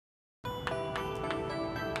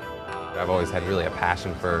I've always had really a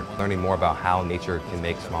passion for learning more about how nature can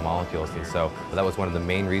make small molecules, and so that was one of the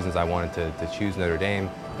main reasons I wanted to choose Notre Dame.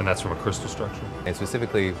 And that's from a crystal structure? And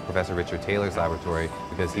specifically Professor Richard Taylor's laboratory,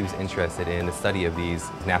 because he was interested in the study of these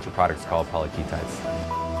natural products called polyketides.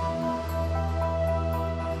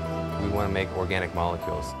 We want to make organic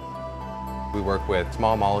molecules. We work with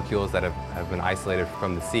small molecules that have been isolated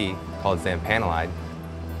from the sea called xamphanolide.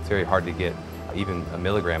 It's very hard to get even a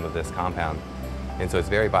milligram of this compound. And so it's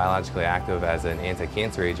very biologically active as an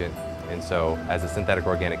anti-cancer agent. And so as a synthetic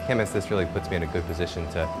organic chemist, this really puts me in a good position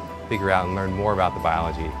to figure out and learn more about the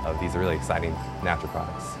biology of these really exciting natural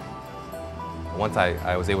products. Once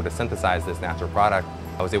I was able to synthesize this natural product,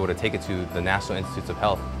 I was able to take it to the National Institutes of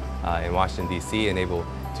Health in Washington, D.C. and able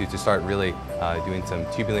to start really doing some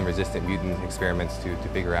tubulin-resistant mutant experiments to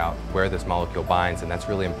figure out where this molecule binds, and that's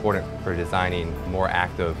really important for designing more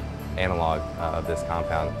active analog of this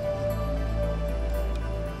compound.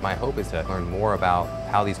 My hope is to learn more about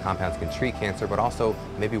how these compounds can treat cancer, but also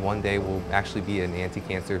maybe one day will actually be an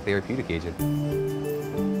anti-cancer therapeutic agent.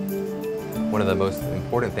 One of the most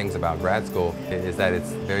important things about grad school is that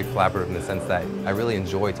it's very collaborative in the sense that I really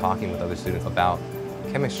enjoy talking with other students about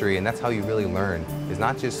chemistry, and that's how you really learn, is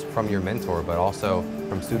not just from your mentor, but also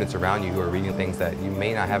from students around you who are reading things that you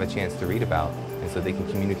may not have a chance to read about, and so they can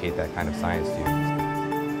communicate that kind of science to you.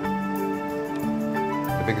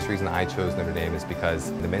 The biggest reason I chose Notre Dame is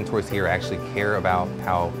because the mentors here actually care about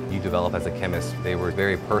how you develop as a chemist. They were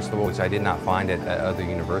very personable, which I did not find at other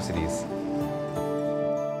universities.